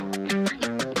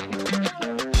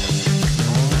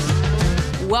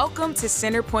Welcome to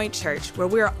Centerpoint Church, where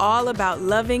we're all about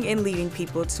loving and leading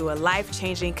people to a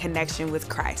life-changing connection with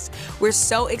Christ. We're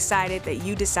so excited that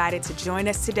you decided to join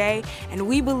us today, and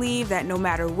we believe that no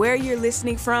matter where you're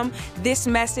listening from, this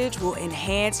message will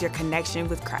enhance your connection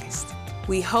with Christ.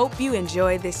 We hope you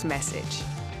enjoy this message.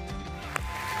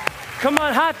 Come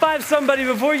on, high five somebody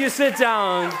before you sit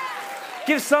down.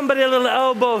 Give somebody a little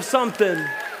elbow, something.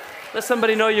 Let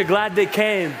somebody know you're glad they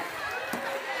came.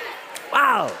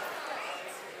 Wow.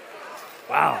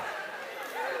 Wow.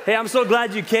 Hey, I'm so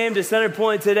glad you came to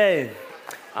Centerpoint today.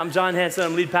 I'm John Hanson.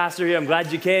 I'm lead pastor here. I'm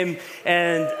glad you came.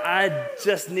 And I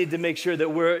just need to make sure that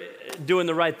we're doing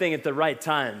the right thing at the right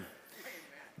time.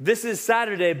 This is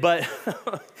Saturday, but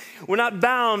we're not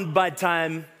bound by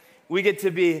time. We get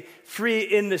to be free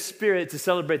in the spirit to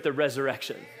celebrate the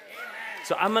resurrection.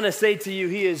 So I'm going to say to you,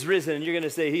 he is risen. And you're going to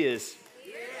say, he is.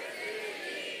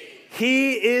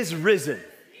 He is risen.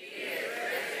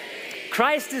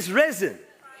 Christ is risen.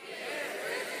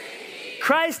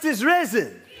 Christ is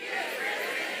risen.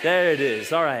 There it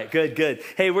is. All right, good, good.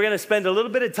 Hey, we're going to spend a little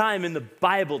bit of time in the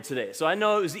Bible today. So I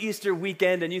know it was Easter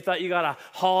weekend and you thought you got a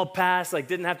hall pass, like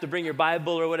didn't have to bring your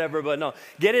Bible or whatever, but no,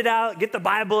 get it out, get the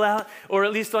Bible out, or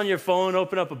at least on your phone,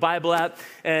 open up a Bible app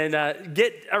and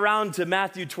get around to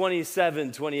Matthew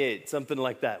 27, 28, something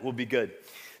like that will be good.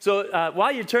 So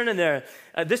while you're turning there,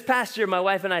 this past year, my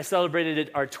wife and I celebrated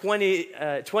our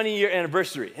 20-year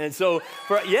anniversary. And so,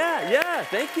 thank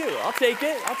you. I'll take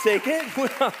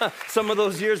it. Some of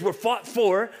those years were fought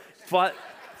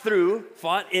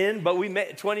in, but we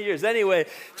made 20 years. Anyway,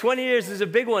 20 years is a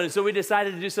big one. And so we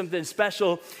decided to do something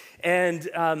special. And,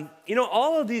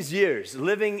 all of these years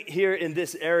living here in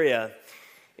this area,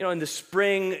 in the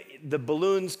spring, the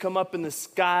balloons come up in the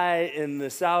sky in the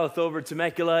south over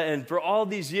Temecula, and for all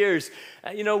these years,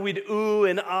 we'd ooh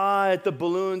and ah at the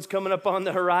balloons coming up on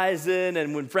the horizon,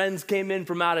 and when friends came in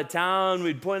from out of town,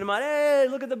 we'd point them out, hey,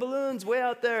 look at the balloons way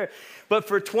out there. But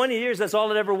for 20 years, that's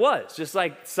all it ever was, just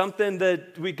like something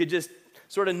that we could just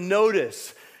sort of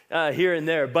notice here and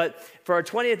there. But for our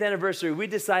 20th anniversary, we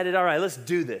decided, all right, let's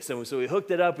do this. And so we hooked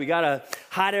it up. We got a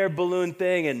hot air balloon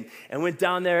thing and went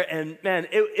down there. And man,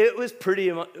 it was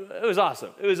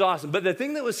awesome. It was awesome. But the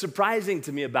thing that was surprising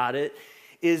to me about it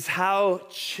is how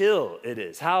chill it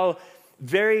is, how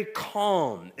very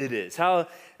calm it is, how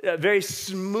very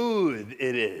smooth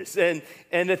it is. And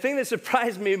the thing that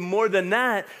surprised me more than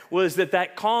that was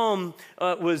that calm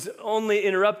was only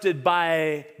interrupted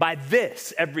by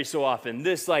this every so often.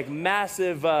 This like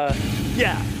massive, that's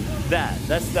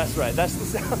right. That's the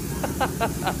sound.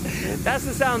 That's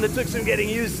the sound that took some getting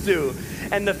used to.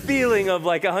 And the feeling of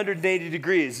like 180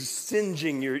 degrees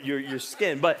singeing your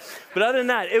skin. But other than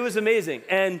that, it was amazing.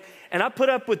 And I put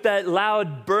up with that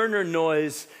loud burner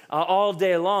noise all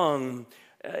day long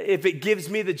if it gives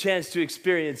me the chance to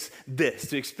experience this,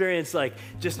 to experience like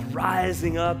just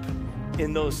rising up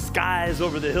in those skies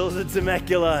over the hills of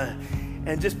Temecula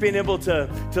and just being able to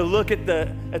look at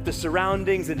the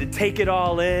surroundings and to take it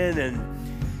all in.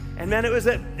 And man, it was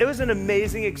an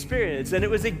amazing experience. And it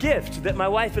was a gift that my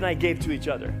wife and I gave to each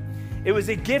other. It was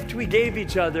a gift we gave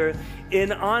each other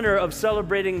in honor of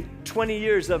celebrating 20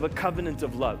 years of a covenant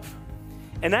of love.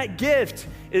 And that gift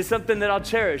is something that I'll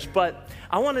cherish. But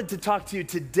I wanted to talk to you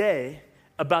today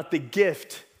about the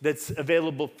gift that's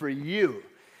available for you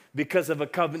because of a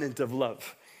covenant of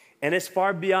love. And it's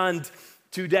far beyond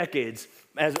 2 decades,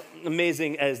 as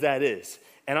amazing as that is.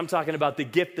 And I'm talking about the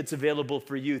gift that's available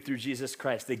for you through Jesus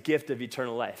Christ, the gift of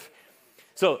eternal life.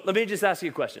 So let me just ask you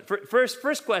a question.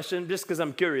 First question, just because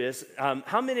I'm curious,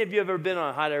 how many of you have ever been on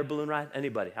a hot air balloon ride?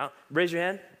 Anybody? Raise your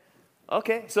hand.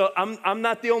 Okay, so I'm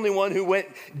not the only one who went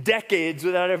decades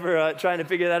without ever trying to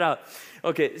figure that out.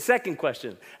 Okay, second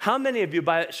question. How many of you,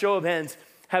 by a show of hands,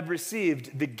 have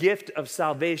received the gift of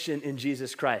salvation in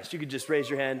Jesus Christ? You could just raise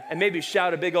your hand and maybe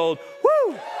shout a big old,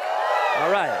 woo!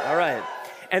 All right.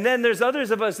 And then there's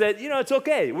others of us that, it's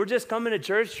okay. We're just coming to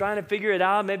church trying to figure it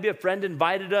out. Maybe a friend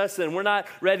invited us and we're not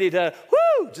ready to,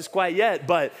 just quite yet,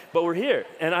 but we're here.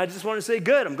 And I just want to say,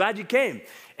 good, I'm glad you came.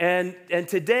 And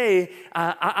today,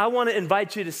 I want to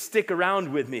invite you to stick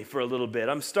around with me for a little bit.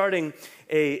 I'm starting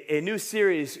a new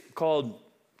series called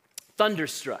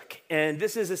Thunderstruck. And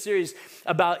this is a series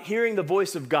about hearing the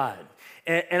voice of God.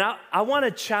 And I want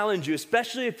to challenge you,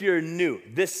 especially if you're new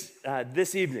this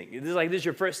evening. This is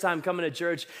your first time coming to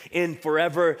church in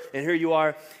forever, and here you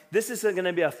are. This is going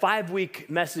to be a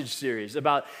 5-week message series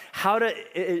about how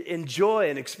to enjoy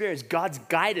and experience God's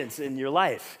guidance in your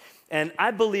life. And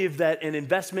I believe that an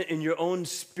investment in your own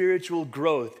spiritual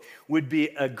growth would be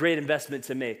a great investment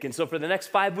to make. And so for the next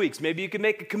 5 weeks, maybe you can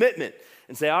make a commitment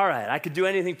and say, all right, I could do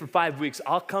anything for 5 weeks.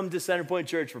 I'll come to Centerpoint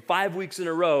Church for 5 weeks in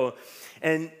a row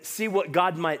and see what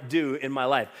God might do in my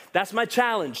life. That's my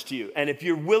challenge to you. And if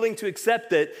you're willing to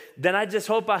accept it, then I just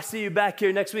hope I see you back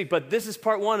here next week. But this is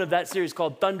part 1 of that series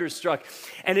called Thunderstruck.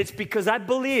 And it's because I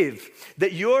believe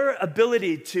that your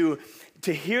ability to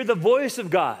hear the voice of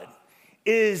God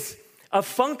is a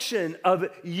function of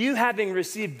you having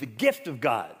received the gift of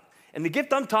God. And the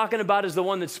gift I'm talking about is the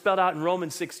one that's spelled out in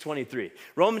Romans 6:23.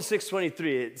 Romans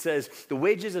 6:23, it says, the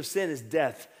wages of sin is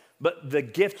death, but the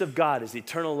gift of God is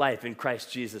eternal life in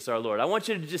Christ Jesus our Lord. I want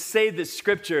you to just say this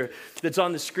scripture that's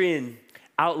on the screen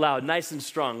out loud, nice and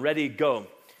strong. Ready, go.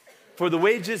 For the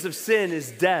wages of sin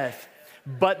is death,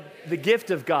 but the gift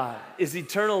of God is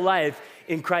eternal life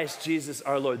in Christ Jesus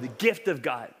our Lord. The gift of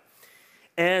God.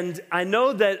 And I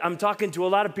know that I'm talking to a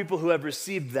lot of people who have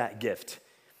received that gift.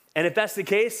 And if that's the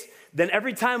case, then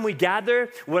every time we gather,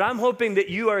 what I'm hoping that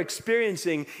you are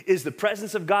experiencing is the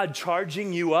presence of God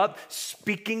charging you up,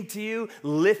 speaking to you,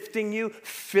 lifting you,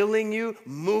 filling you,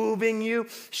 moving you,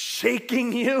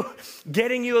 shaking you,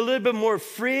 getting you a little bit more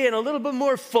free and a little bit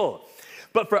more full.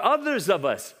 But for others of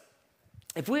us,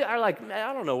 if we are like, man,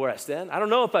 I don't know where I stand. I don't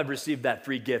know if I've received that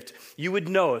free gift. You would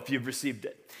know if you've received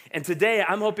it. And today,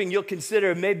 I'm hoping you'll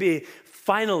consider maybe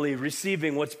finally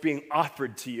receiving what's being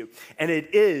offered to you. And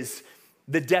it is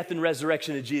the death and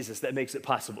resurrection of Jesus that makes it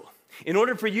possible. In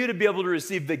order for you to be able to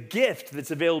receive the gift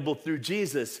that's available through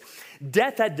Jesus,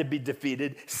 death had to be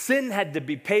defeated, sin had to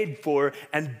be paid for,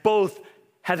 and both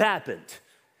have happened.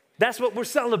 That's what we're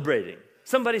celebrating.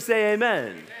 Somebody say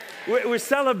amen. We're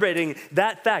celebrating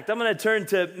that fact. I'm going to turn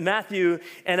to Matthew,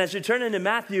 and as you turn into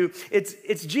Matthew,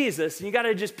 it's Jesus. And you got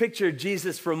to just picture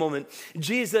Jesus for a moment.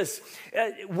 Jesus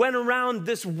went around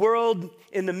this world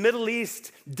in the Middle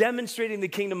East demonstrating the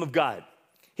kingdom of God.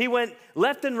 He went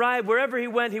left and right. Wherever he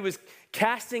went, he was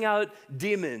casting out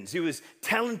demons. He was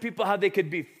telling people how they could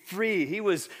be free. He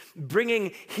was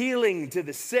bringing healing to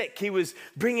the sick. He was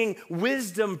bringing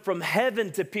wisdom from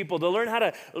heaven to people to learn how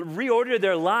to reorder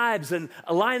their lives and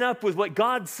line up with what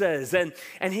God says.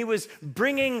 And he was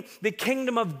bringing the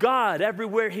kingdom of God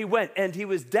everywhere he went. And he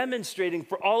was demonstrating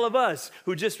for all of us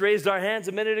who just raised our hands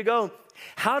a minute ago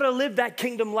how to live that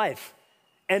kingdom life.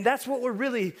 And that's what we're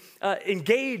really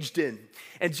engaged in.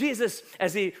 And Jesus,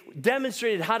 as he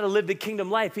demonstrated how to live the kingdom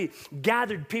life, he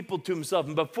gathered people to himself.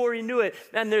 And before he knew it,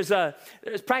 man, there's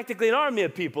practically an army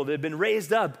of people that have been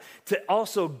raised up to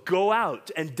also go out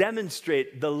and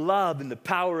demonstrate the love and the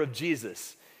power of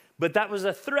Jesus. But that was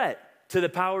a threat to the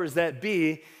powers that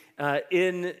be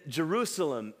in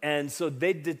Jerusalem. And so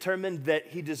they determined that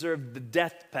he deserved the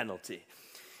death penalty.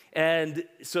 And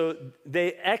so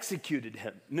they executed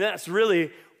him. And that's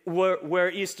really where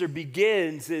Easter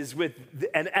begins, is with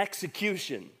an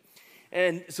execution.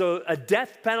 And so a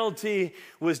death penalty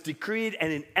was decreed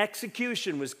and an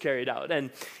execution was carried out.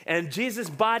 And Jesus'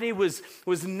 body was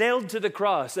nailed to the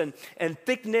cross, and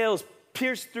thick nails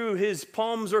pierced through his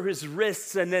palms or his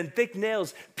wrists, and then thick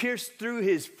nails pierced through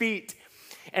his feet.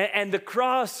 And the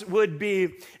cross would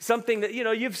be something that, you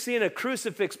know, you've seen a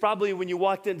crucifix probably when you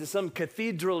walked into some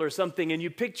cathedral or something, and you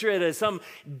picture it as some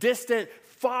distant,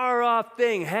 far off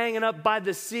thing hanging up by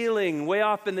the ceiling, way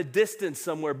off in the distance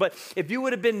somewhere. But if you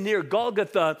would have been near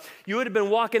Golgotha, you would have been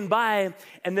walking by,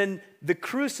 and then the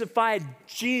crucified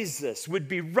Jesus would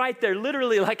be right there,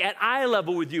 literally like at eye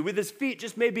level with you, with his feet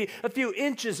just maybe a few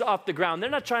inches off the ground. They're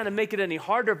not trying to make it any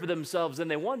harder for themselves than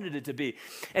they wanted it to be.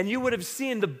 And you would have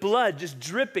seen the blood just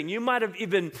dripping. You might have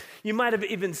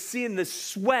even seen the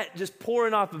sweat just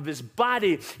pouring off of his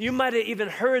body. You might have even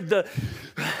heard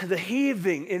the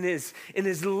heaving in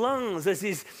his lungs as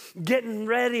he's getting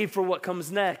ready for what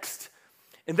comes next.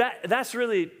 And that's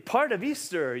really part of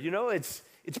Easter, you know. It's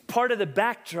part of the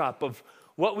backdrop of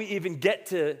what we even get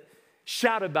to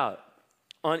shout about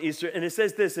on Easter. And it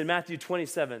says this in Matthew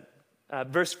 27,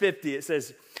 verse 50. It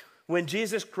says, when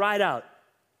Jesus cried out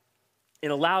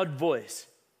in a loud voice,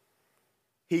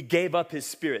 he gave up his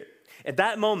spirit. At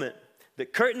that moment, the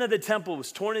curtain of the temple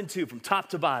was torn in two from top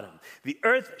to bottom. The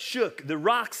earth shook, the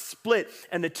rocks split,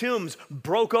 and the tombs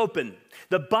broke open.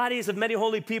 The bodies of many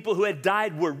holy people who had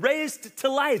died were raised to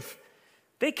life.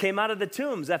 They came out of the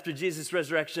tombs after Jesus'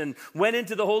 resurrection, went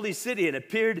into the holy city, and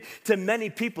appeared to many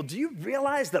people. Do you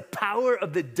realize the power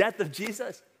of the death of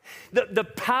Jesus? The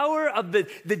power of the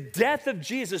death of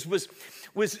Jesus was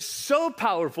so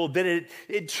powerful that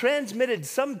it transmitted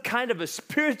some kind of a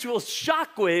spiritual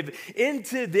shockwave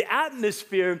into the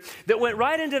atmosphere that went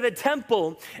right into the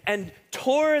temple and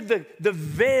tore the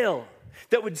veil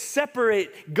that would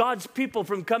separate God's people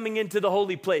from coming into the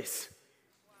holy place.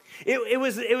 It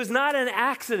was not an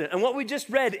accident. And what we just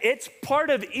read, it's part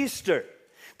of Easter.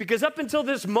 Because up until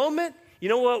this moment, you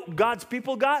know what God's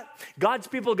people got? God's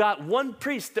people got one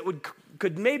priest that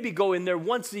could maybe go in there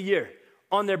once a year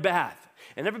on their behalf.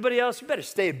 And everybody else, you better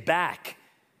stay back.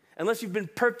 Unless you've been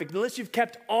perfect, unless you've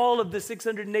kept all of the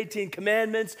 618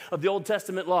 commandments of the Old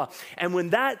Testament law. And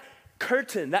when that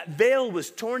curtain, that veil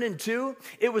was torn in two,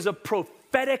 it was a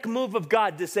prophetic move of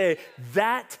God to say,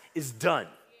 that is done.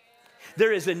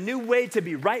 There is a new way to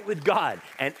be right with God,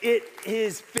 and it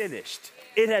is finished.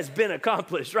 It has been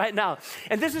accomplished right now.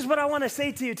 And this is what I want to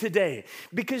say to you today.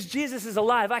 Because Jesus is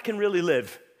alive, I can really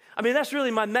live. I mean, that's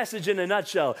really my message in a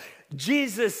nutshell.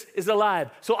 Jesus is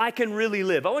alive, so I can really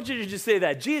live. I want you to just say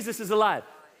that. Jesus is alive,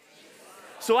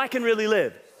 so I can really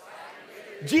live.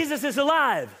 Jesus is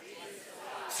alive,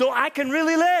 so I can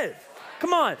really live.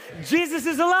 Come on. Jesus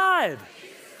is alive,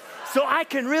 so I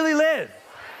can really live.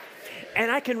 And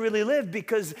I can really live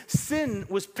because sin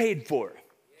was paid for.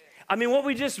 I mean, what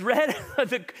we just read,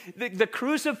 the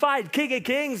crucified King of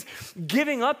Kings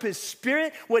giving up his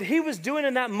spirit, what he was doing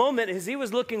in that moment is he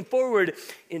was looking forward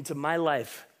into my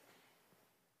life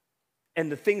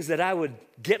and the things that I would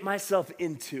get myself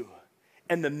into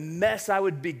and the mess I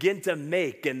would begin to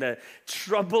make and the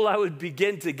trouble I would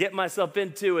begin to get myself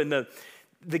into and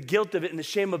the guilt of it and the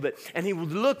shame of it. And he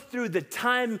would look through the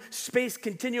time-space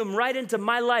continuum right into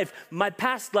my life, my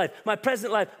past life, my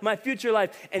present life, my future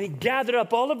life. And he gathered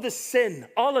up all of the sin,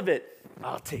 all of it.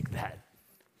 I'll take that,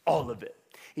 all of it.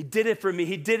 He did it for me.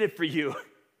 He did it for you.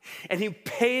 And he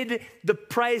paid the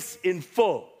price in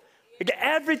full. Like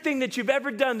everything that you've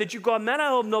ever done that you go, man, I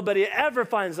hope nobody ever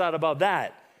finds out about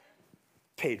that.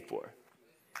 Paid for.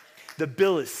 The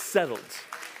bill is settled.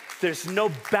 There's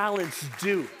no balance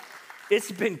due. It's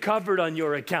been covered on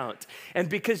your account. And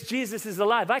because Jesus is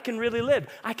alive, I can really live.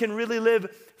 I can really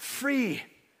live free.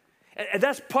 And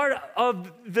that's part of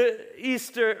the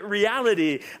Easter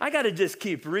reality. I got to just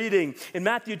keep reading. In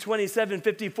Matthew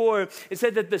 27:54, it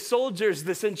said that the soldiers,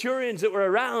 the centurions that were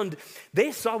around,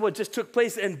 they saw what just took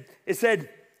place. And it said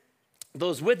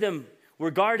those with him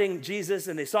were guarding Jesus,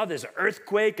 and they saw this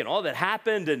earthquake and all that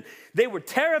happened. And they were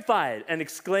terrified and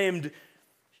exclaimed,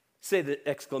 say the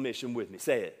exclamation with me,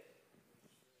 say it.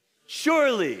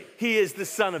 Surely he is the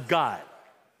Son of God.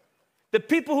 The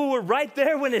people who were right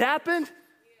there when it happened,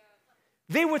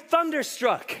 they were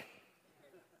thunderstruck.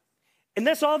 And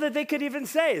that's all that they could even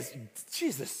say is,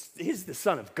 Jesus, he's the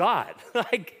Son of God.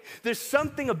 Like, there's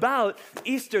something about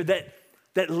Easter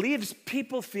that leaves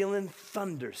people feeling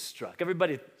thunderstruck.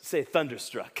 Everybody say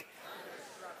thunderstruck.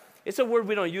 It's a word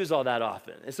we don't use all that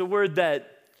often. It's a word that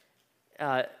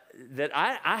I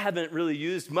haven't really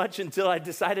used much until I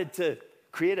decided to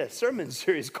create a sermon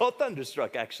series called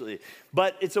Thunderstruck, actually.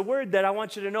 But it's a word that I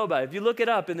want you to know about. If you look it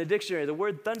up in the dictionary, the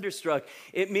word thunderstruck,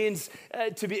 it means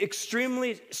to be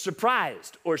extremely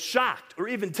surprised or shocked or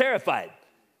even terrified.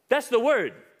 That's the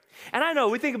word. And I know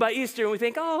we think about Easter and we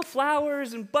think, oh,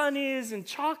 flowers and bunnies and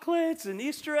chocolates and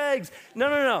Easter eggs.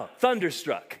 No.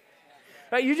 Thunderstruck.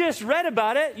 Right? You just read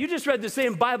about it. You just read the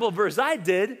same Bible verse I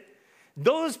did.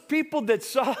 Those people that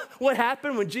saw what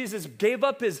happened when Jesus gave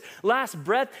up his last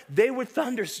breath, they were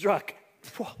thunderstruck.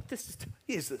 Whoa,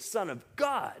 he is the Son of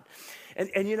God.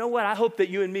 And you know what? I hope that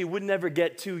you and me would never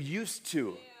get too used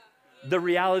to the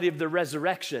reality of the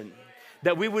resurrection,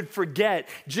 that we would forget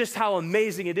just how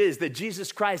amazing it is that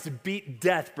Jesus Christ beat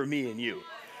death for me and you.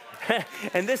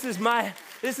 And this is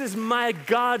my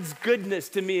God's goodness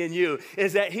to me and you,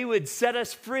 is that he would set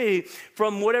us free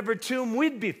from whatever tomb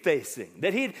we'd be facing,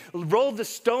 that he'd roll the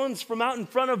stones from out in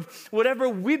front of whatever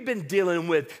we've been dealing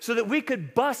with so that we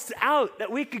could bust out,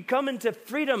 that we could come into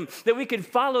freedom, that we could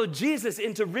follow Jesus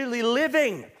into really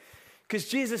living. Because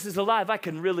Jesus is alive, I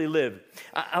can really live.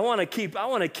 I want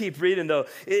to keep reading though.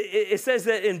 It says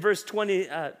that in verse 20,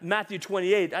 Matthew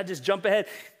 28, I just jump ahead.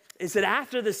 It said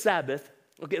after the Sabbath,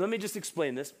 okay, let me just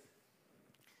explain this.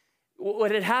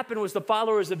 What had happened was the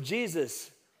followers of Jesus,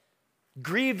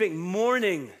 grieving,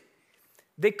 mourning,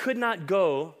 they could not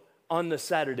go on the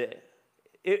Saturday.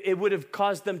 It would have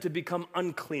caused them to become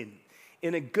unclean.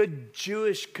 In a good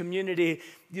Jewish community,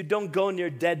 you don't go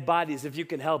near dead bodies if you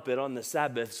can help it on the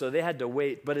Sabbath, so they had to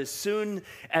wait. But as soon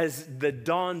as the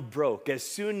dawn broke, as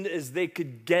soon as they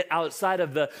could get outside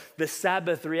of the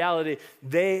Sabbath reality,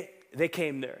 they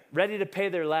came there, ready to pay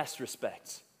their last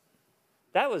respects.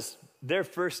 That was their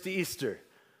first Easter,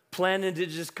 planning to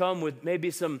just come with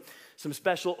maybe some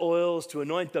special oils to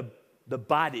anoint the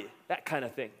body, that kind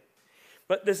of thing.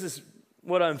 But this is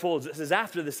what unfolds. It says,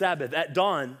 after the Sabbath, at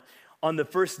dawn, on the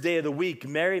first day of the week,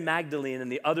 Mary Magdalene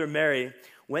and the other Mary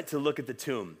went to look at the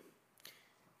tomb.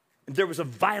 And there was a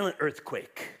violent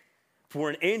earthquake, for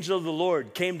an angel of the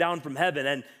Lord came down from heaven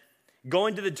and,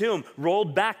 going to the tomb,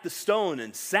 rolled back the stone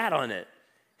and sat on it.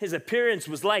 His appearance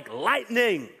was like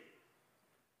lightning,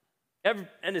 and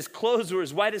his clothes were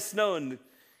as white as snow, and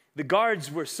the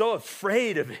guards were so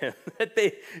afraid of him that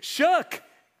they shook,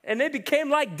 and they became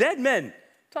like dead men.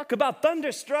 Talk about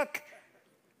thunderstruck.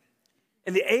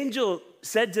 And the angel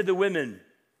said to the women,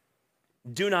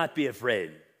 "Do not be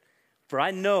afraid, for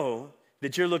I know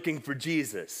that you're looking for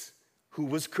Jesus, who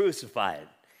was crucified.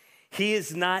 He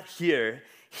is not here.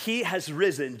 He has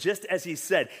risen, just as he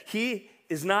said." He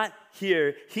is not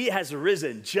here. He has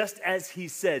risen, just as he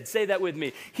said. Say that with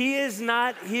me. He is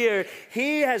not here.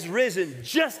 He has risen,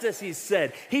 just as he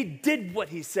said. He did what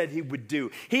he said he would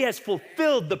do. He has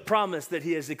fulfilled the promise that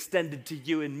he has extended to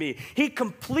you and me. He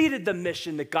completed the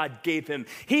mission that God gave him.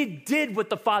 He did what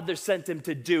the Father sent him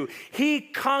to do. He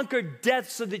conquered death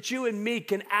so that you and me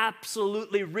can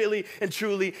absolutely, really, and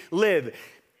truly live.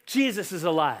 Jesus is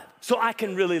alive, so I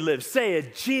can really live. Say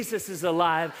it. Jesus is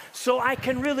alive, so I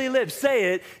can really live.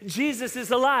 Say it. Jesus is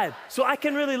alive, so I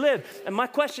can really live. And my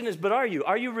question is, but are you?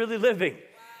 Are you really living?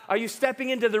 Are you stepping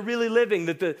into the really living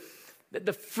that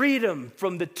the freedom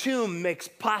from the tomb makes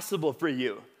possible for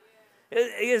you?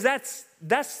 Because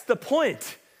that's the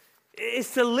point.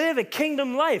 It's to live a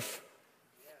kingdom life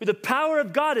where the power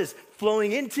of God is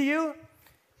flowing into you,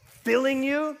 filling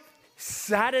you,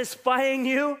 satisfying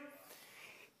you,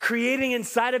 creating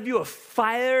inside of you a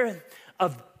fire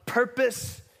of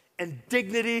purpose and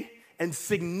dignity and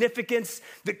significance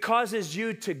that causes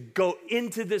you to go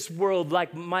into this world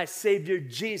like my Savior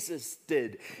Jesus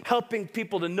did, helping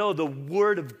people to know the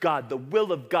Word of God, the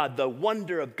will of God, the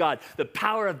wonder of God, the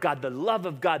power of God, the love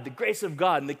of God, the grace of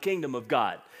God, and the kingdom of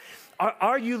God.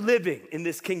 Are you living in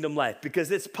this kingdom life?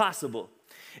 Because it's possible.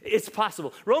 It's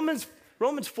possible. Romans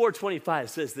 4:25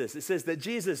 says this. It says that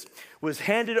Jesus was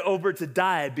handed over to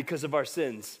die because of our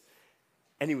sins,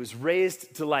 and he was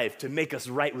raised to life to make us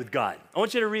right with God. I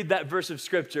want you to read that verse of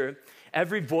scripture.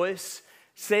 Every voice,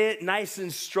 say it nice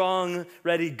and strong,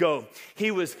 ready, go.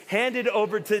 He was handed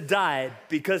over to die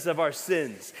because of our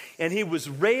sins, and he was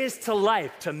raised to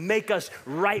life to make us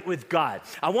right with God.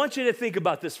 I want you to think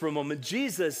about this for a moment.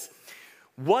 Jesus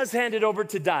was handed over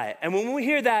to die, and when we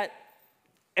hear that,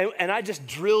 and I just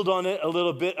drilled on it a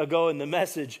little bit ago in the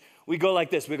message, we go like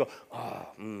this. We go, oh,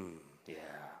 yeah,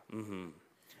 mm-hmm.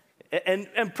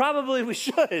 And probably we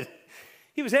should.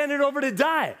 He was handed over to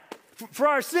die for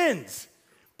our sins.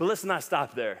 But let's not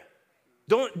stop there.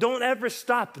 Don't ever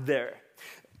stop there.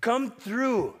 Come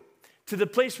through to the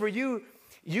place where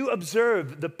you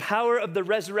observe the power of the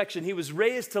resurrection. He was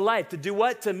raised to life to do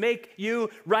what? To make you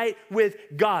right with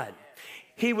God.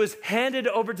 He was handed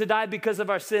over to die because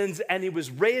of our sins, and he was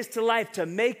raised to life to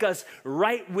make us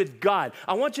right with God.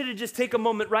 I want you to just take a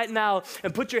moment right now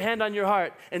and put your hand on your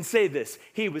heart and say this.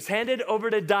 He was handed over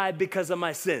to die because of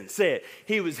my sins. Say it.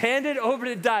 He was handed over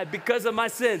to die because of my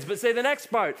sins. But say the next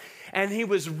part. And he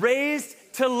was raised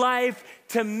to life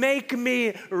to make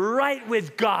me right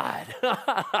with God.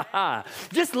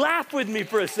 Just laugh with me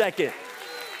for a second.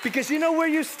 Because you know where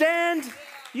you stand?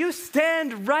 You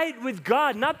stand right with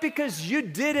God, not because you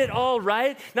did it all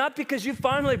right, not because you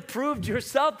finally proved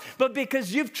yourself, but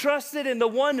because you've trusted in the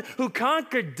one who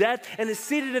conquered death and is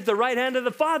seated at the right hand of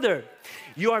the Father.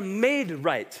 You are made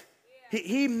right.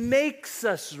 He makes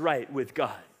us right with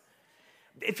God.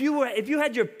 If you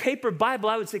had your paper Bible,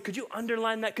 I would say, could you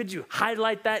underline that? Could you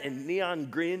highlight that in neon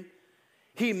green?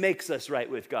 He makes us right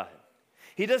with God.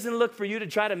 He doesn't look for you to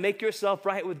try to make yourself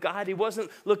right with God. He wasn't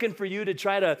looking for you to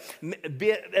try to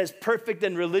be as perfect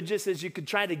and religious as you could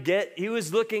try to get. He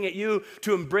was looking at you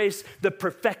to embrace the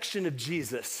perfection of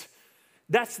Jesus.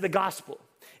 That's the gospel,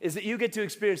 is that you get to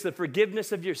experience the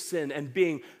forgiveness of your sin and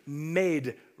being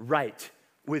made right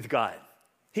with God.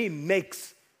 He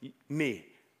makes me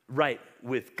right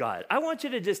with God. I want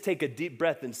you to just take a deep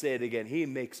breath and say it again. He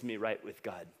makes me right with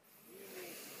God.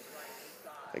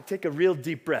 Like take a real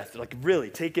deep breath, like really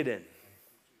take it in.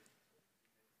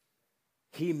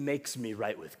 He makes me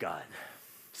right with God.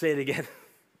 Say it again.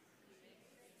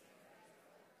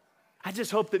 I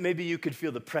just hope that maybe you could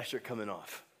feel the pressure coming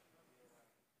off.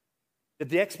 That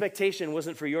the expectation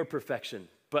wasn't for your perfection,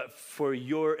 but for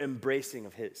your embracing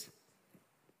of his.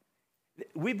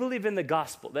 We believe in the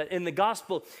gospel, that in the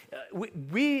gospel,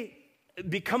 we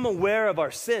become aware of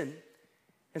our sin.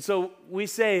 And so we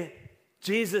say,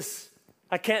 Jesus,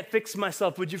 I can't fix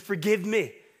myself. Would you forgive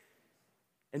me?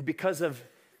 And because of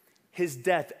his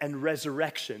death and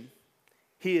resurrection,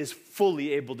 he is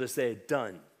fully able to say,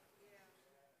 done.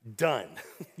 Done.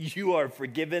 You are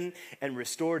forgiven and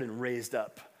restored and raised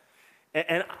up.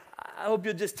 And I hope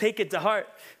you'll just take it to heart.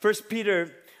 1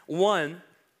 Peter 1,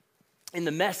 in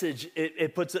the Message,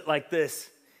 it puts it like this.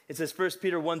 It says, 1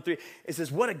 Peter 1:3, it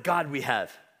says, what a God we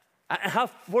have. And how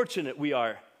fortunate we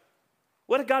are.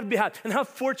 What a God we have. And how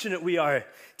fortunate we are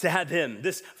to have him,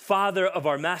 this Father of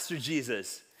our Master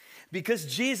Jesus. Because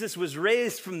Jesus was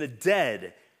raised from the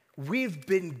dead, we've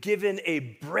been given a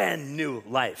brand new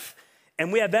life.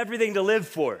 And we have everything to live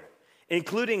for,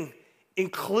 including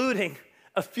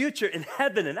a future in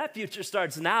heaven, and that future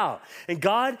starts now. And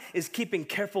God is keeping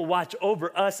careful watch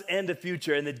over us and the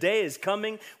future, and the day is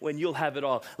coming when you'll have it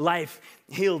all. Life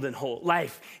healed and whole.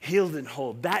 Life healed and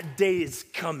whole. That day is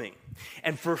coming.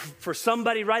 And for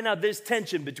somebody right now, there's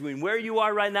tension between where you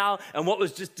are right now and what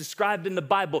was just described in the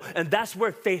Bible, and that's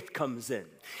where faith comes in.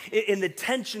 In the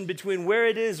tension between where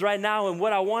it is right now and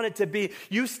what I want it to be,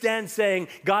 you stand saying,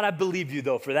 God, I believe you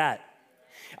though for that.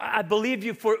 I believe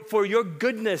you for your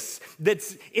goodness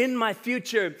that's in my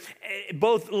future,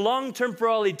 both long-term for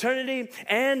all eternity,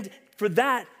 and for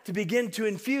that to begin to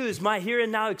infuse my here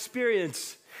and now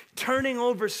experience, turning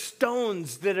over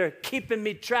stones that are keeping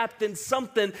me trapped in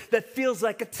something that feels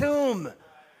like a tomb.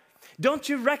 Don't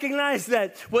you recognize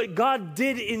that what God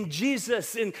did in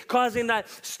Jesus in causing that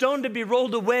stone to be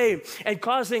rolled away and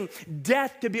causing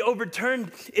death to be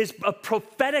overturned is a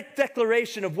prophetic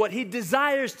declaration of what he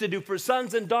desires to do for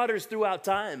sons and daughters throughout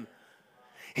time.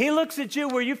 He looks at you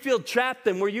where you feel trapped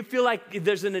and where you feel like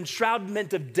there's an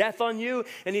enshroudment of death on you,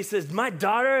 and he says, my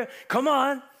daughter, come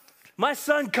on. My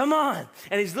son, come on.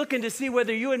 And he's looking to see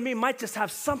whether you and me might just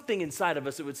have something inside of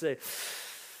us that would say,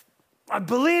 I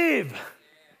believe.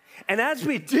 And as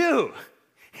we do,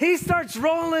 he starts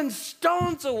rolling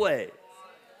stones away.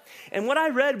 And what I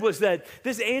read was that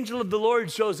this angel of the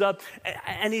Lord shows up,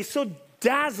 and he's so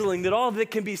dazzling that all that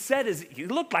can be said is he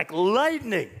looked like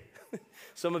lightning.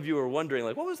 Some of you are wondering,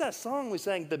 like, what was that song we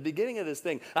sang at the beginning of this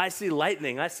thing? I see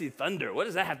lightning, I see thunder. What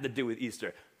does that have to do with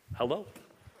Easter? Hello?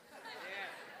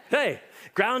 Hey,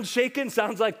 ground shaking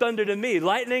sounds like thunder to me.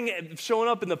 Lightning showing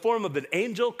up in the form of an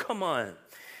angel? Come on.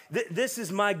 This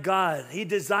is my God. He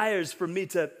desires for me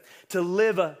to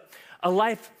live a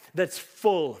life that's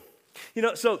full. You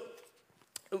know, so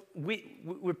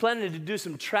we're planning to do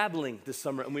some traveling this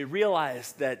summer, and we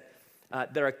realized that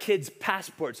our kids'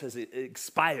 passports has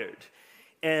expired.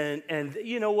 And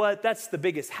you know what? That's the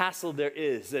biggest hassle there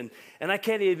is. And I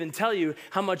can't even tell you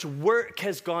how much work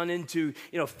has gone into,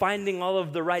 finding all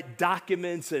of the right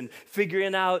documents and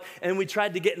figuring out. And we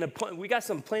tried to get an appointment. We got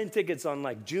some plane tickets on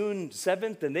like June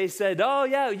 7th, and they said, oh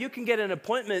yeah, you can get an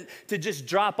appointment to just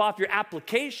drop off your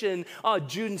application on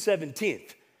June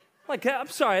 17th. Like, I'm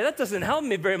sorry, that doesn't help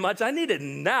me very much. I need it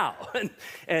now.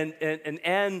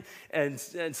 And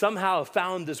somehow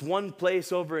found this one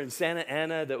place over in Santa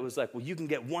Ana that was like, well, you can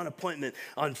get one appointment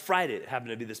on Friday. It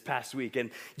happened to be this past week. And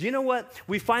do you know what?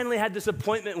 We finally had this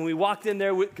appointment when we walked in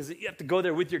there, because you have to go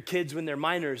there with your kids when they're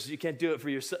minors. You can't do it for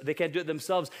yourself. They can't do it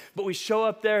themselves. But we show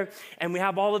up there, and we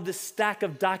have all of this stack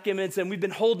of documents, and we've been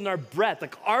holding our breath.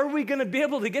 Like, are we going to be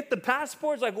able to get the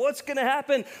passports? Like, what's going to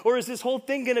happen? Or is this whole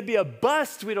thing going to be a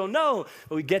bust? We don't know.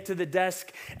 But we get to the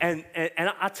desk, and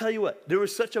I'll tell you what, there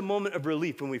was such a moment of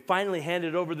relief when we finally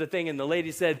handed over the thing, and the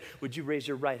lady said, would you raise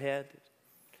your right hand?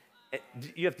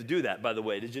 You have to do that, by the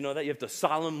way. Did you know that? You have to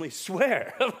solemnly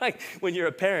swear. Like when you're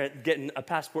a parent getting a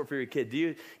passport for your kid,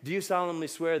 do you solemnly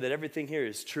swear that everything here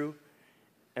is true?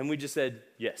 And we just said,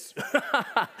 yes.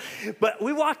 But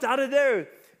we walked out of there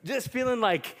just feeling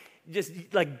like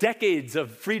decades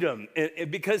of freedom,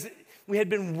 because we had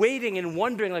been waiting and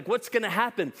wondering, like, what's going to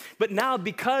happen? But now,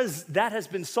 because that has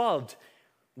been solved,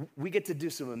 we get to do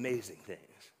some amazing things.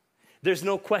 There's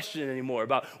no question anymore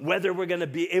about whether we're going to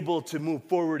be able to move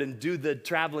forward and do the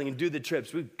traveling and do the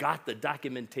trips. We've got the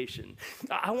documentation.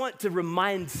 I want to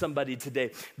remind somebody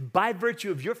today, by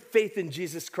virtue of your faith in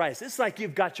Jesus Christ, it's like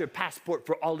you've got your passport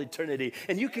for all eternity,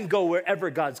 and you can go wherever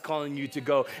God's calling you to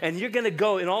go, and you're going to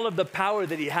go in all of the power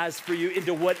that he has for you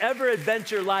into whatever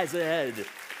adventure lies ahead.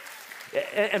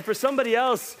 And for somebody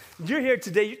else, you're here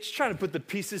today, you're just trying to put the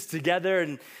pieces together,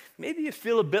 and maybe you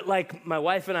feel a bit like my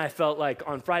wife and I felt like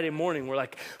on Friday morning. We're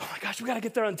like, oh my gosh, we got to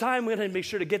get there on time. We got to make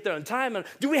sure to get there on time. And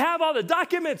do we have all the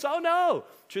documents? Oh no.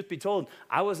 Truth be told,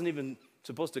 I wasn't even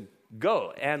supposed to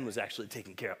go. Ann was actually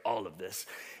taking care of all of this.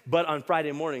 But on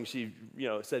Friday morning, she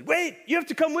said, wait, you have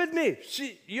to come with me.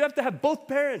 You have to have both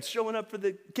parents showing up for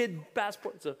the kid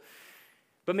passport.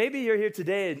 But maybe you're here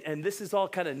today and this is all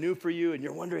kind of new for you, and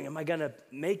you're wondering, am I going to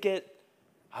make it?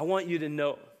 I want you to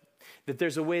know that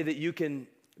there's a way that you can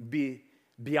be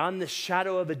beyond the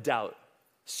shadow of a doubt,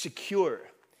 secure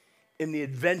in the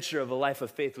adventure of a life of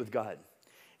faith with God.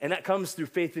 And that comes through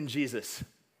faith in Jesus.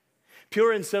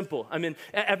 Pure and simple. I mean,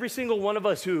 every single one of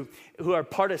us who are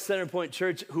part of Centerpoint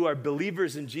Church, who are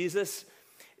believers in Jesus,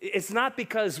 it's not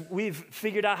because we've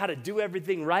figured out how to do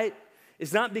everything right.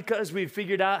 It's not because we've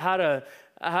figured out how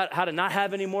to not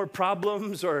have any more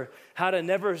problems or how to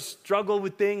never struggle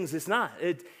with things. It's not.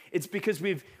 It's because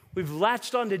we've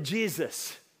latched onto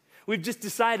Jesus. We've just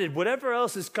decided whatever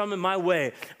else is coming my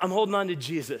way, I'm holding on to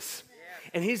Jesus.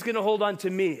 And he's gonna hold on to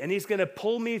me, and he's gonna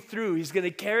pull me through. He's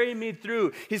gonna carry me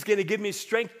through. He's gonna give me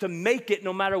strength to make it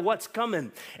no matter what's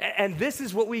coming. And this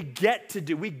is what we get to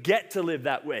do. We get to live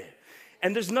that way.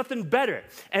 And there's nothing better.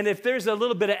 And if there's a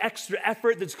little bit of extra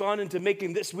effort that's gone into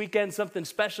making this weekend something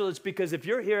special, it's because if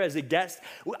you're here as a guest,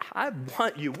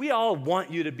 we all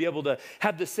want you to be able to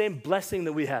have the same blessing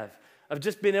that we have. Of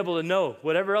just being able to know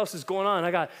whatever else is going on,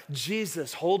 I got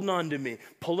Jesus holding on to me,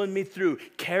 pulling me through,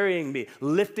 carrying me,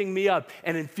 lifting me up,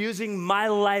 and infusing my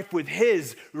life with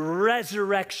his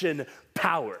resurrection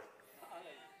power.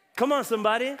 Come on,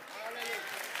 somebody.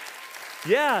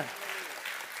 Yeah.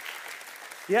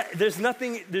 Yeah, there's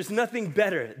nothing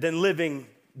better than living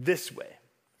this way.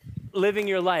 Living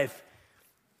your life,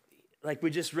 like we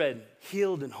just read,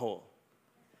 healed and whole.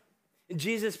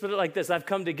 Jesus put it like this: I've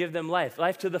come to give them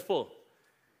life to the full.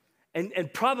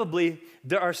 And probably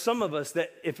there are some of us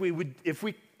that if we would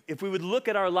look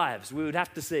at our lives, we would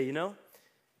have to say,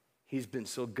 he's been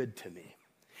so good to me.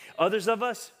 Others of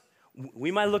us,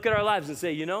 we might look at our lives and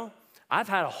say, I've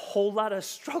had a whole lot of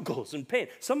struggles and pain.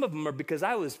 Some of them are because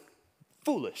I was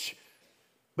foolish.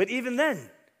 But even then,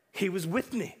 he was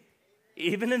with me,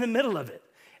 even in the middle of it.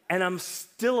 And I'm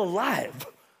still alive.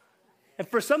 And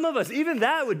for some of us, even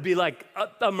that would be like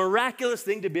a miraculous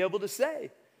thing to be able to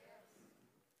say.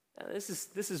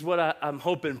 This is what I'm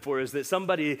hoping for, is that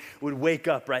somebody would wake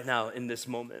up right now in this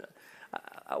moment.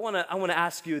 I want to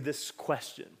ask you this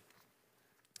question.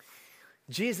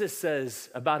 Jesus says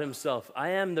about himself, I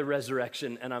am the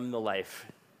resurrection and I'm the life.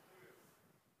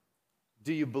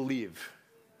 Do you believe?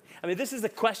 I mean, this is the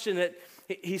question that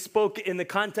he spoke in the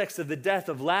context of the death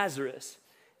of Lazarus.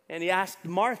 And he asked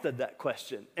Martha that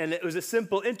question. And it was a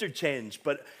simple interchange,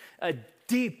 but a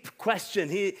deep question.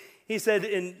 He said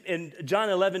in John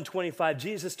 11:25,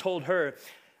 Jesus told her,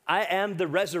 I am the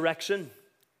resurrection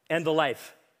and the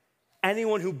life.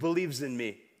 Anyone who believes in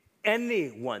me,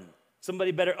 anyone.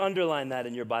 Somebody better underline that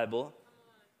in your Bible.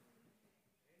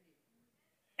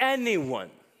 Anyone.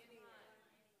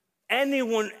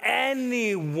 Anyone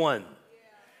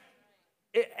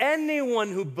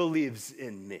who believes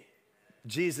in me.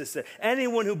 Jesus said,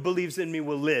 anyone who believes in me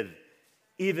will live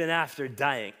even after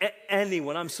dying.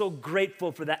 Anyone. I'm so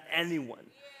grateful for that anyone.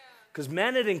 Because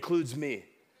man, it includes me.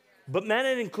 But man,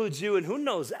 it includes you, and who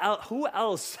knows who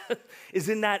else is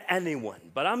in that anyone.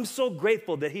 But I'm so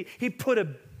grateful that he put a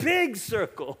big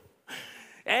circle.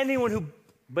 Anyone who,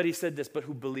 but he said this, but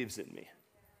who believes in me.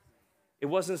 It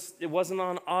wasn't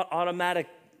on automatic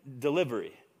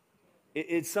delivery.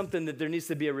 It's something that there needs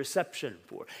to be a reception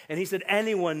for. And he said,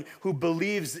 anyone who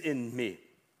believes in me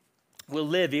will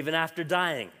live even after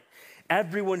dying.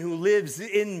 Everyone who lives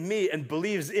in me and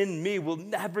believes in me will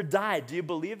never die. Do you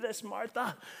believe this,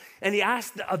 Martha? And he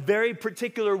asked a very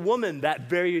particular woman that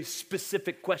very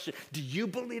specific question. Do you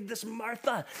believe this,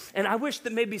 Martha? And I wish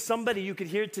that maybe somebody you could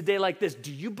hear today like this.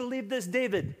 Do you believe this,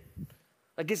 David?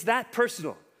 Like, it's that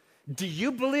personal. Do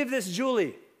you believe this,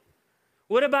 Julie?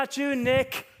 What about you,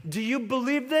 Nick? Do you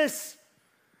believe this?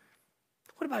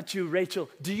 What about you, Rachel?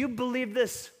 Do you believe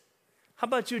this? How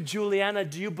about you, Juliana?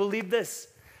 Do you believe this?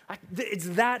 It's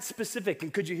that specific,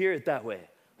 and could you hear it that way?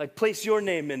 Like, place your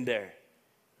name in there.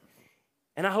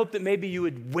 And I hope that maybe you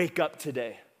would wake up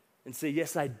today and say,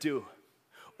 yes, I do.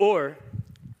 Or,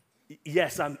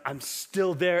 yes, I'm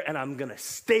still there, and I'm gonna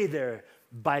stay there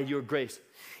by your grace.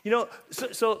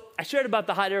 So I shared about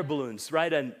the hot air balloons,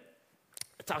 right? And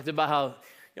I talked about how,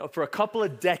 for a couple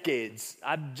of decades,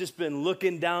 I've just been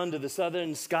looking down to the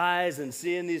southern skies and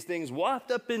seeing these things waft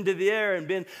up into the air and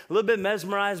been a little bit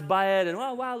mesmerized by it. And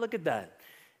wow, look at that.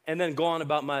 And then go on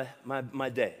about my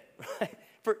day, right?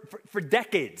 For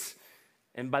decades.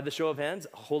 And by the show of hands,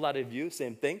 a whole lot of you,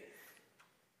 same thing.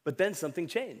 But then something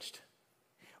changed.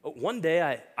 One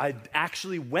day, I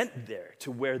actually went there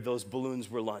to where those balloons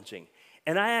were launching.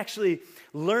 And I actually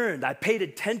learned, I paid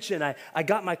attention, I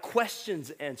got my questions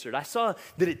answered. I saw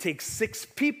that it takes 6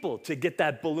 people to get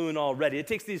that balloon all ready. It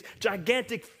takes these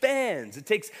gigantic fans. It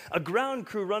takes a ground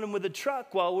crew running with a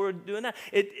truck while we're doing that.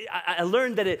 I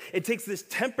learned that it takes this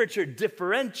temperature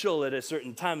differential at a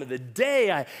certain time of the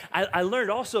day. I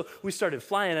learned also, we started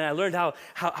flying, and I learned how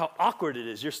awkward it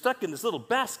is. You're stuck in this little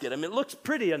basket. I mean, it looks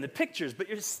pretty on the pictures, but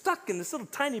you're stuck in this little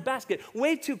tiny basket,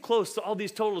 way too close to all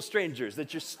these total strangers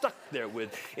that you're stuck there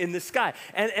with in the sky.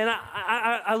 And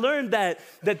I learned that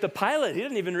the pilot, he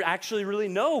didn't even actually really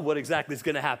know what exactly is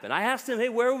going to happen. I asked him, hey,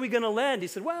 where are we going to land? He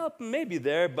said, well, maybe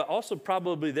there, but also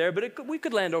probably there, but we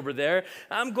could land over there.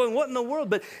 I'm going, what in the world?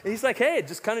 But he's like, hey, it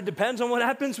just kind of depends on what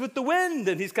happens with the wind.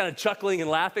 And he's kind of chuckling and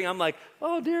laughing. I'm like,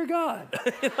 oh, dear God.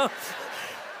 You know?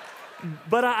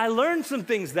 But I learned some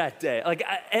things that day.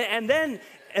 And then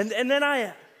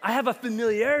I have a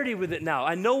familiarity with it now.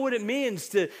 I know what it means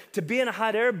to be in a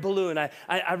hot air balloon.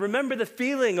 I remember the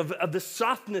feeling of the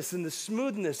softness and the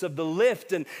smoothness of the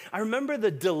lift. And I remember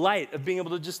the delight of being able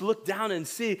to just look down and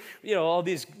see, all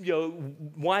these,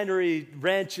 winery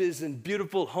ranches and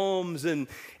beautiful homes and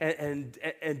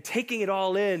taking it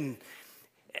all in.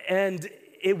 And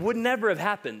it would never have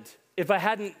happened if I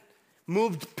hadn't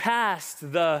moved past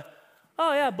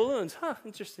oh yeah, balloons,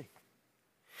 interesting.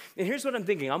 And here's what I'm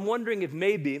thinking. I'm wondering if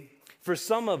maybe for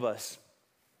some of us,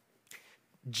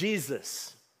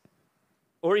 Jesus,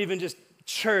 or even just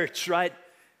church, right,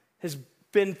 has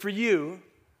been for you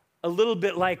a little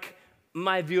bit like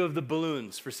my view of the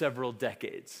balloons for several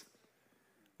decades,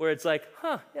 where it's like,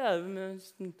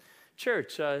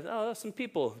 church, some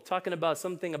people talking about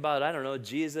something about, I don't know,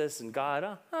 Jesus and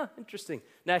God. Interesting.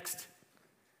 Next.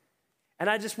 And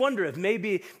I just wonder if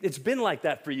maybe it's been like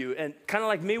that for you, and kind of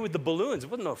like me with the balloons. It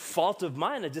wasn't no fault of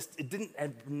mine.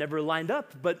 It never lined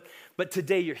up. But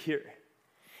today you're here,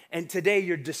 and today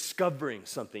you're discovering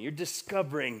something. You're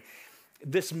discovering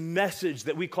this message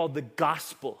that we call the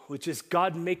gospel, which is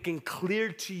God making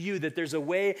clear to you that there's a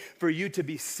way for you to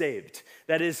be saved.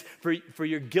 That is, for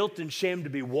your guilt and shame to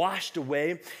be washed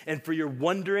away, and for your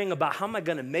wondering about how am I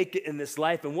going to make it in this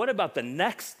life, and what about the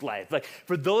next life? Like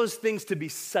for those things to be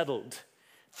settled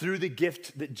through the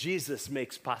gift that Jesus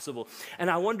makes possible. And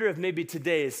I wonder if maybe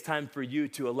today is time for you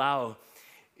to allow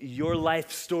your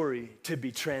life story to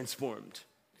be transformed,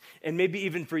 and maybe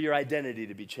even for your identity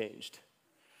to be changed.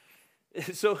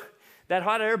 So that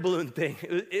hot air balloon thing,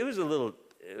 it was a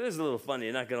little funny,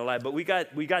 I'm not gonna lie, but we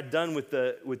got done with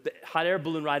the hot air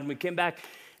balloon ride, and we came back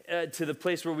to the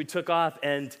place where we took off,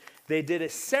 and they did a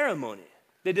ceremony.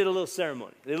 They did a little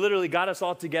ceremony. They literally got us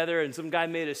all together, and some guy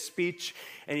made a speech,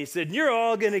 and he said, you're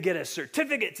all gonna get a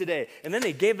certificate today. And then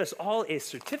they gave us all a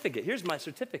certificate. Here's my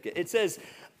certificate. It says,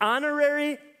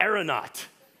 honorary aeronaut.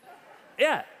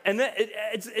 Yeah, and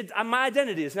my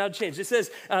identity has now changed. It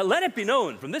says, let it be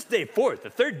known from this day forth,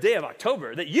 the third day of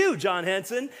October, that you, John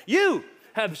Hanson, you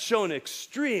have shown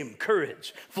extreme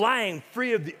courage, flying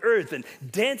free of the earth and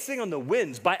dancing on the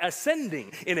winds by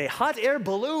ascending in a hot air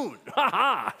balloon. Ha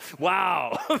ha!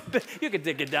 Wow. You can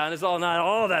take it down. It's not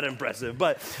all that impressive.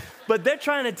 But they're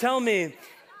trying to tell me,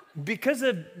 because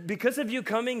of you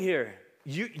coming here,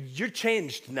 you're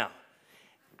changed now.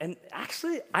 And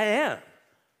actually, I am.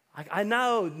 I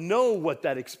now know what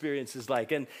that experience is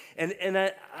like. And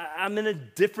I'm in a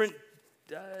different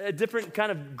kind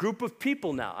of group of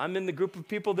people now. I'm in the group of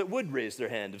people that would raise their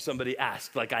hand if somebody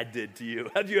asked, like I did to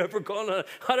you. Have you ever gone on a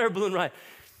hot air balloon ride?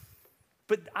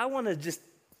 But I want to just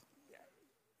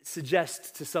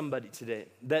suggest to somebody today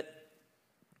that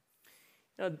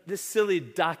this silly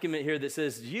document here that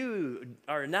says you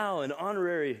are now an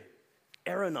honorary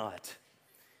aeronaut,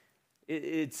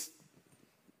 it's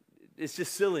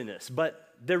just silliness. But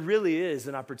there really is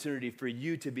an opportunity for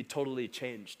you to be totally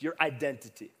changed, your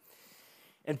identity.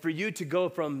 And for you to go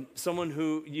from someone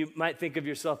who you might think of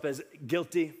yourself as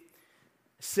guilty,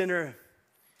 sinner,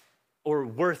 or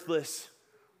worthless,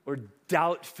 or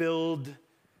doubt-filled,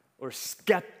 or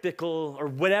skeptical, or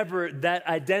whatever that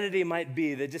identity might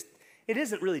be, that just, it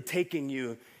isn't really taking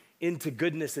you into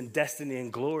goodness and destiny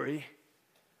and glory.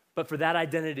 But for that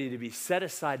identity to be set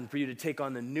aside and for you to take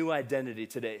on the new identity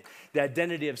today, the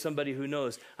identity of somebody who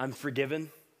knows, I'm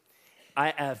forgiven,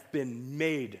 I have been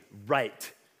made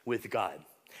right with God.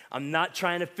 I'm not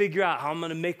trying to figure out how I'm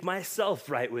gonna make myself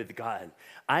right with God.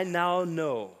 I now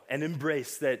know and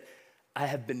embrace that I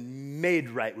have been made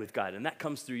right with God, and that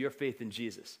comes through your faith in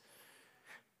Jesus.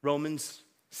 Romans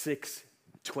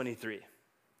 6:23.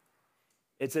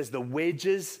 It says, the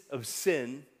wages of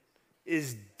sin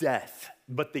is death,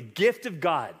 but the gift of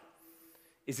God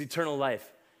is eternal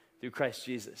life through Christ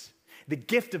Jesus. The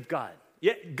gift of God.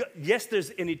 Yes, there's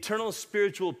an eternal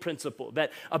spiritual principle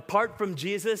that apart from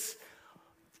Jesus,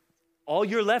 all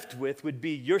you're left with would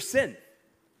be your sin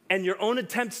and your own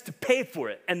attempts to pay for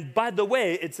it. And by the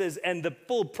way, it says, and the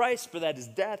full price for that is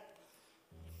death.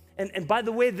 And by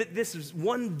the way that this is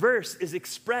one verse is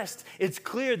expressed, it's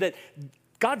clear that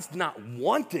God's not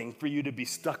wanting for you to be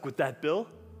stuck with that bill.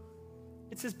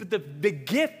 It says, but the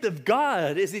gift of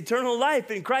God is eternal life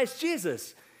in Christ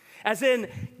Jesus. As in,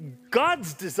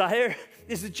 God's desire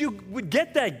is that you would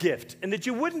get that gift and that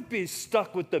you wouldn't be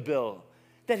stuck with the bill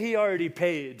that he already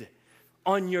paid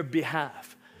on your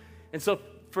behalf. And so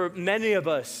for many of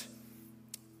us,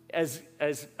 as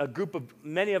a group of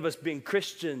many of us being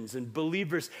Christians and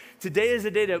believers, today is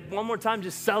a day to one more time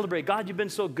just celebrate. God, you've been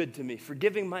so good to me,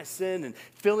 forgiving my sin and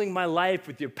filling my life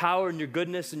with your power and your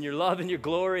goodness and your love and your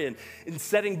glory and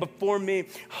setting before me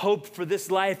hope for this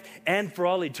life and for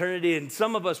all eternity. And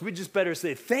some of us, we just better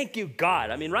say, thank you, God.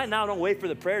 I mean, right now, don't wait for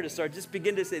the prayer to start. Just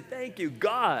begin to say, thank you,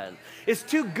 God. It's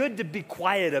too good to be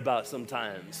quiet about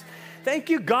sometimes.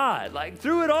 Thank you, God. Like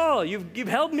through it all, you've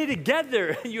held me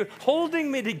together. You're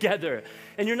holding me together,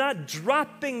 and you're not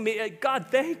dropping me. God,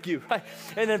 thank you. Right?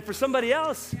 And then for somebody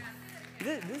else,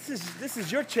 this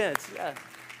is your chance. Yeah.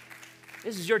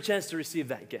 This is your chance to receive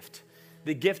that gift,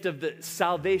 the gift of the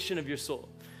salvation of your soul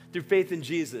through faith in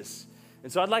Jesus.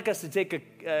 And so I'd like us to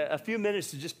take a few minutes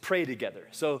to just pray together.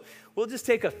 So we'll just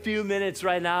take a few minutes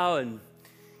right now and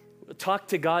we'll talk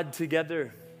to God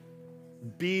together,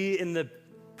 be in the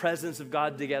presence of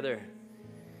God together.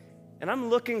 And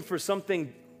I'm looking for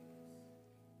something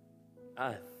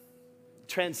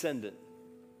transcendent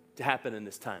to happen in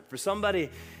this time. For somebody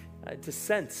to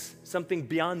sense something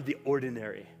beyond the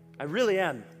ordinary. I really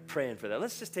am praying for that.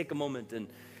 Let's just take a moment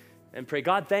and pray.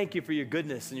 God, thank you for your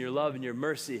goodness and your love and your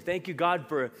mercy. Thank you, God,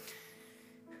 for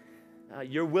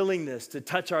your willingness to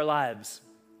touch our lives.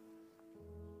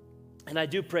 And I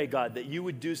do pray, God, that you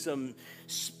would do some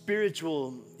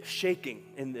spiritual shaking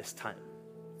in this time.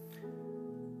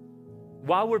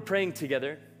 While we're praying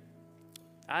together,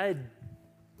 I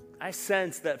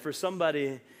sense that for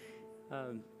somebody,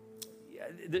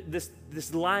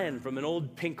 this line from an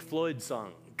old Pink Floyd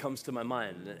song comes to my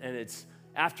mind. And it's,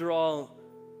 after all,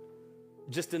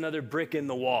 just another brick in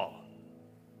the wall.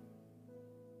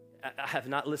 I have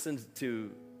not listened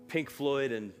to Pink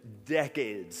Floyd in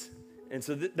decades. And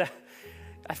so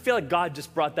I feel like God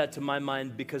just brought that to my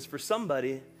mind because for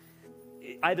somebody,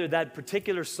 either that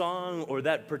particular song or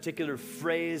that particular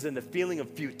phrase and the feeling of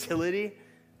futility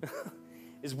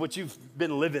is what you've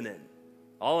been living in.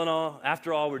 All in all,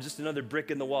 after all, we're just another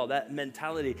brick in the wall, that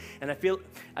mentality. And I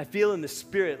feel in the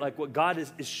spirit like what God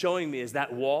is showing me is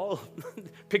that wall,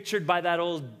 pictured by that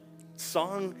old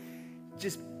song,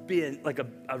 just being like a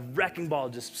wrecking ball,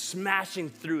 just smashing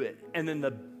through it. And then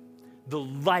the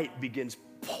light begins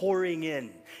pouring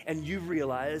in, and you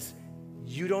realize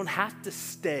you don't have to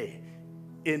stay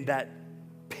in that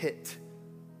pit.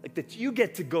 Like that you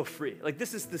get to go free. Like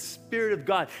this is the Spirit of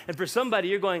God. And for somebody,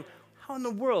 you're going, how in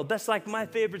the world? That's like my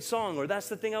favorite song, or that's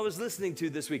the thing I was listening to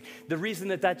this week. The reason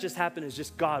that just happened is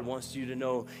just God wants you to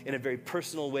know in a very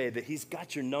personal way that he's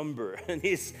got your number, and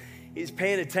he's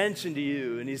paying attention to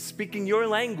you, and he's speaking your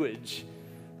language.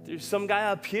 There's some guy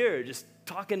up here just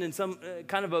talking in some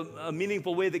kind of a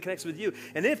meaningful way that connects with you.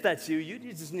 And if that's you, you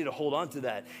just need to hold on to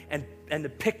that. And the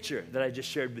picture that I just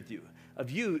shared with you, of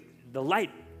you, the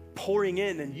light pouring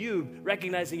in, and you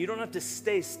recognizing you don't have to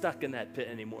stay stuck in that pit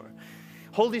anymore.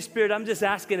 Holy Spirit, I'm just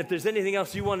asking if there's anything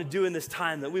else you want to do in this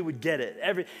time, that we would get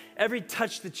it. Every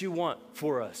touch that you want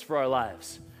for us, for our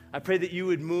lives. I pray that you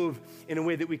would move in a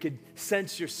way that we could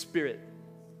sense your Spirit.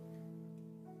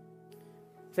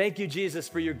 Thank you, Jesus,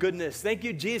 for your goodness. Thank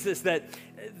you, Jesus, that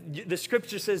the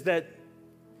scripture says that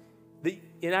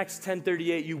in Acts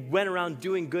 10:38, you went around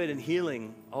doing good and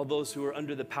healing all those who are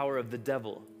under the power of the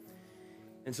devil.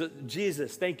 And so,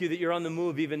 Jesus, thank you that you're on the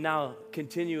move even now,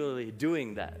 continually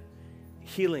doing that.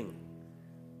 Healing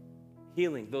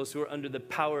those who are under the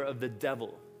power of the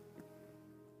devil.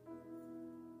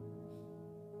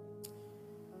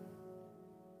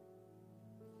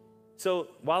 So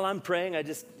while I'm praying, I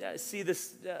see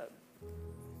this,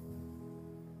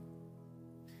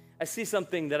 I see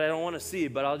something that I don't want to see,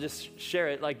 but I'll just share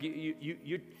it. Like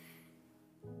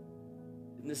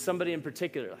there's somebody in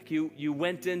particular, like you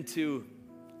went to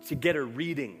get a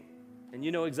reading, and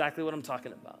you know exactly what I'm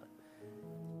talking about.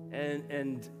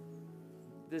 And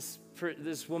this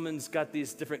woman's got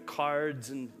these different cards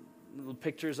and little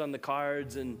pictures on the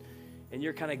cards, and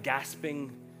you're kind of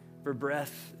gasping for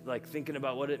breath, like thinking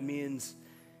about what it means.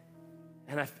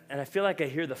 And I feel like I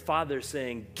hear the Father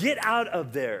saying, get out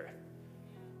of there.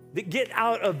 Get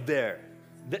out of there.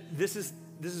 This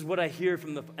is what I hear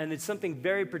from and it's something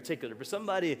very particular. For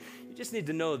somebody, you just need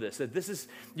to know this, that this is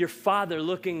your Father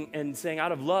looking and saying,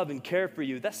 out of love and care for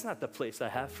you, that's not the place I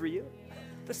have for you.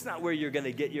 That's not where you're going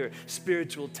to get your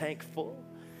spiritual tank full.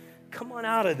 Come on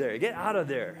out of there. Get out of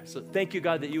there. So thank you,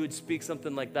 God, that you would speak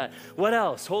something like that. What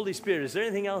else? Holy Spirit, is there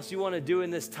anything else you want to do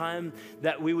in this time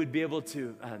that we would be able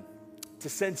to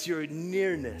sense your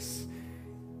nearness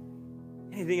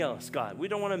Anything else, God? We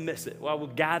don't want to miss it. While we're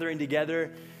gathering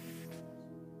together,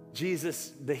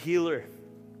 Jesus the healer.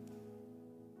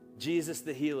 Jesus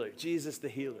the healer. Jesus the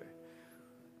healer.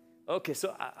 Okay,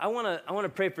 so I want to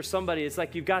pray for somebody. It's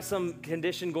like you've got some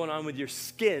condition going on with your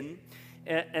skin,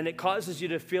 and it causes you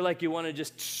to feel like you want to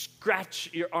just scratch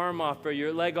your arm off or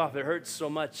your leg off. It hurts so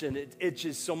much and it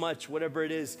itches so much, whatever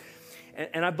it is.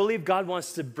 And I believe God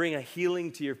wants to bring a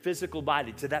healing to your physical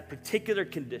body, to that particular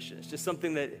condition. It's just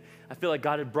something that I feel like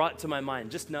God had brought to my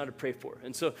mind just now to pray for.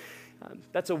 And so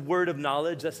that's a word of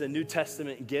knowledge. That's a New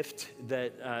Testament gift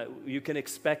that you can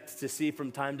expect to see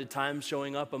from time to time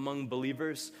showing up among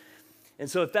believers. And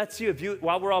so if that's you,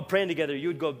 while we're all praying together, you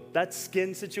would go, that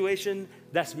skin situation,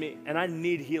 that's me, and I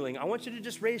need healing. I want you to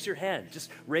just raise your hand.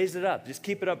 Just raise it up. Just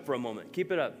keep it up for a moment.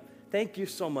 Keep it up. Thank you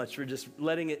so much for just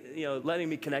letting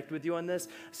me connect with you on this.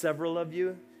 Several of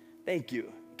you, thank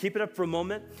you. Keep it up for a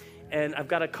moment. And I've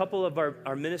got a couple of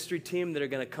our ministry team that are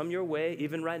going to come your way,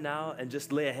 even right now, and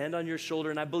just lay a hand on your shoulder.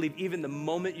 And I believe even the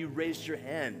moment you raised your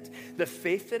hand, the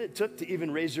faith that it took to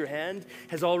even raise your hand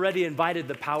has already invited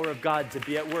the power of God to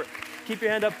be at work. Keep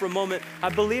your hand up for a moment. I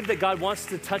believe that God wants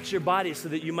to touch your body so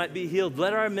that you might be healed.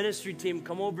 Let our ministry team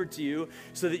come over to you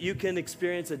so that you can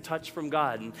experience a touch from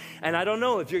God. And I don't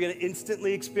know if you're going to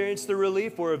instantly experience the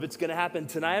relief or if it's going to happen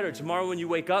tonight or tomorrow when you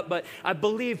wake up, but I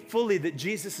believe fully that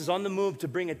Jesus is on the move to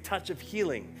bring a touch of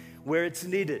healing where it's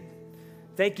needed.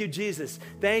 Thank you, Jesus.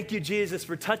 Thank you, Jesus,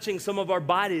 for touching some of our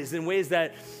bodies in ways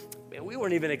that we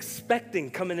weren't even expecting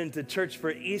coming into church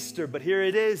for Easter, but here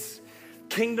it is.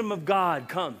 Kingdom of God,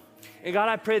 come. And God,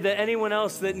 I pray that anyone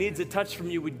else that needs a touch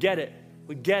from you would get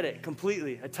it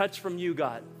completely. A touch from you,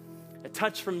 God. A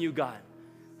touch from you, God.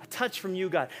 A touch from you,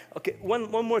 God. Okay, one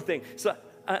more thing. So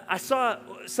I saw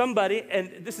somebody,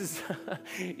 and this is,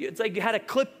 it's like you had a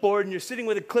clipboard, and you're sitting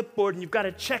with a clipboard, and you've got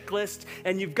a checklist,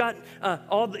 and you've got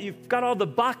all the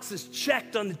boxes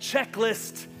checked on the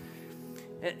checklist,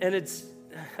 and it's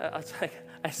like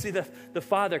I see the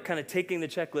Father kind of taking the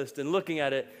checklist and looking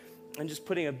at it, and just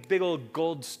putting a big old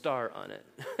gold star on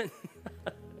it.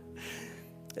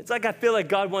 It's like I feel like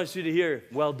God wants you to hear,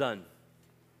 well done.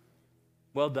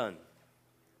 Well done.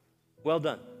 Well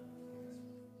done.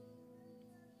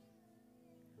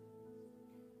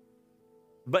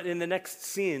 But in the next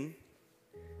scene,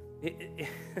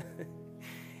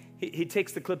 he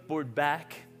takes the clipboard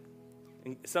back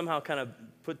and somehow kind of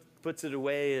puts it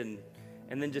away and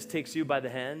then just takes you by the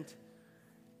hand.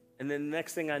 And then the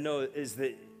next thing I know is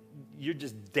that you're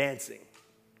just dancing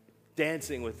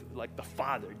with like the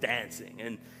Father,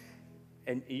 dancing.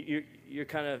 And you're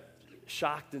kind of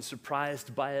shocked and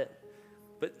surprised by it.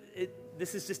 But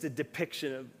this is just a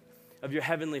depiction of your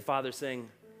Heavenly Father saying,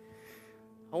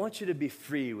 I want you to be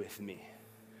free with me.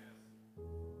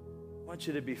 I want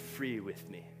you to be free with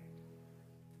me.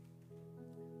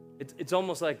 It's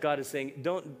almost like God is saying,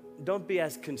 don't be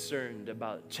as concerned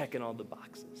about checking all the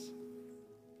boxes.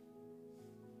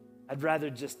 I'd rather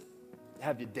just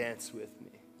have you dance with me.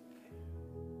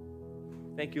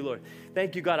 Thank you, Lord.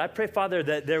 Thank you, God. I pray, Father,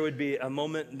 that there would be a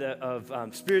moment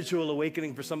of spiritual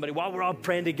awakening for somebody while we're all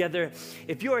praying together.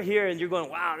 If you are here and you're going,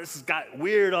 wow, this has got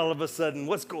weird all of a sudden,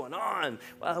 what's going on?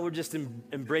 Well, we're just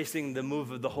embracing the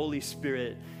move of the Holy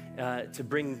Spirit to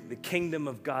bring the kingdom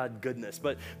of God goodness.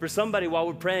 But for somebody, while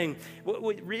we're praying, what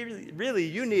really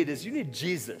you need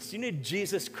Jesus. You need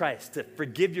Jesus Christ to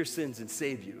forgive your sins and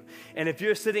save you. And if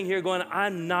you're sitting here going,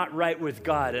 I'm not right with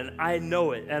God, and I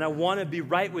know it, and I want to be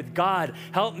right with God,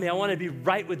 help me, I want to be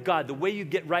right with God. The way you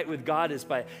get right with God is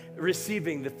by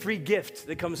receiving the free gift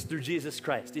that comes through Jesus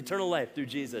Christ, eternal life through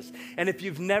Jesus. And if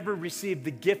you've never received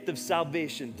the gift of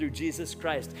salvation through Jesus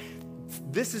Christ,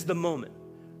 this is the moment.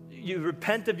 You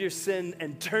repent of your sin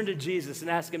and turn to Jesus and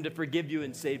ask him to forgive you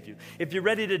and save you. If you're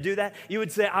ready to do that, you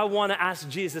would say, I want to ask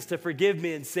Jesus to forgive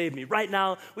me and save me. Right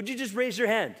now, would you just raise your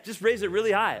hand? Just raise it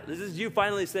really high. This is you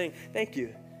finally saying, thank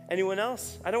you. Anyone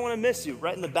else? I don't want to miss you.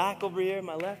 Right in the back over here,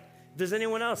 my left. Does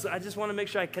anyone else? I just want to make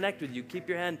sure I connect with you. Keep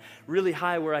your hand really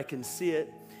high where I can see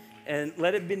it and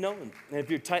let it be known. And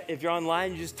if you're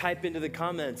online, you just type into the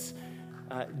comments,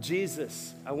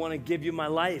 Jesus, I want to give you my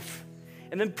life.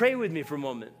 And then pray with me for a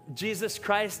moment. Jesus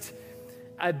Christ,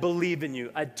 I believe in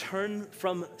you. I turn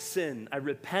from sin. I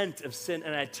repent of sin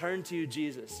and I turn to you,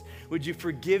 Jesus. Would you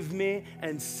forgive me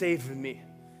and save me?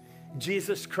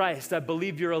 Jesus Christ, I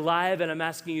believe you're alive and I'm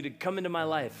asking you to come into my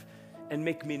life and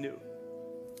make me new.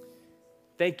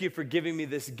 Thank you for giving me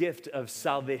this gift of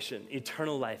salvation,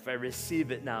 eternal life. I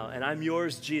receive it now and I'm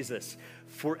yours, Jesus,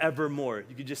 forevermore.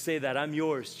 You could just say that, I'm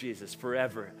yours, Jesus,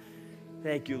 forever.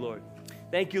 Thank you, Lord.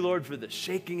 Thank you, Lord, for the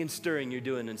shaking and stirring you're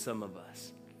doing in some of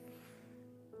us.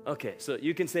 Okay, so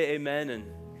you can say amen, and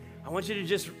I want you to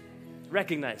just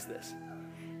recognize this.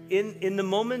 In the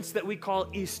moments that we call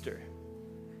Easter,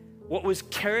 what was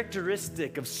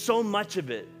characteristic of so much of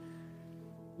it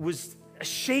was a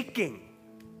shaking,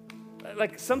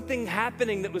 like something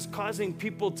happening that was causing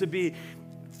people to be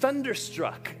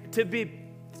thunderstruck, to be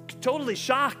totally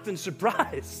shocked and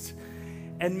surprised.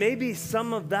 And maybe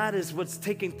some of that is what's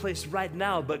taking place right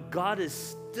now, but God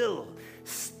is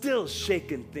still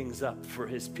shaking things up for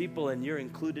his people, and you're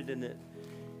included in it.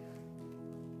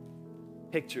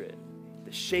 Picture it,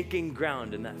 the shaking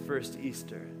ground in that first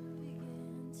Easter.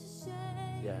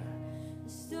 Yeah. The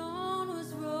stone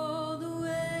was rolled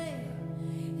away.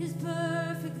 His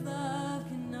perfect love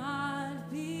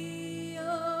cannot be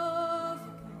overcome.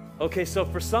 Okay, so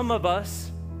for some of us,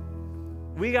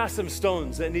 we got some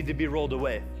stones that need to be rolled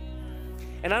away.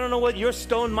 And I don't know what your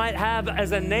stone might have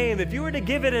as a name. If you were to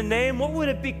give it a name, what would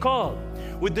it be called?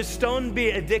 Would the stone be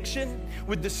addiction?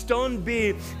 Would the stone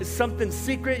be something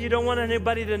secret you don't want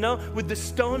anybody to know? Would the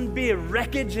stone be a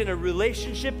wreckage in a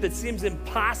relationship that seems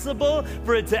impossible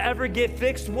for it to ever get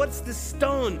fixed? What's the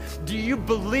stone? Do you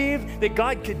believe that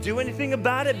God could do anything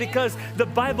about it? Because the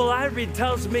Bible I read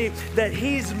tells me that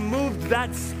he's moved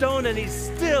that stone and he's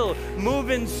still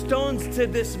moving stones to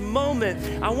this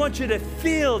moment. I want you to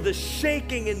feel the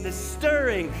shaking and the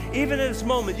stirring even in this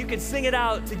moment. You can sing it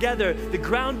out together. The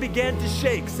ground began to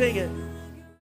shake. Sing it.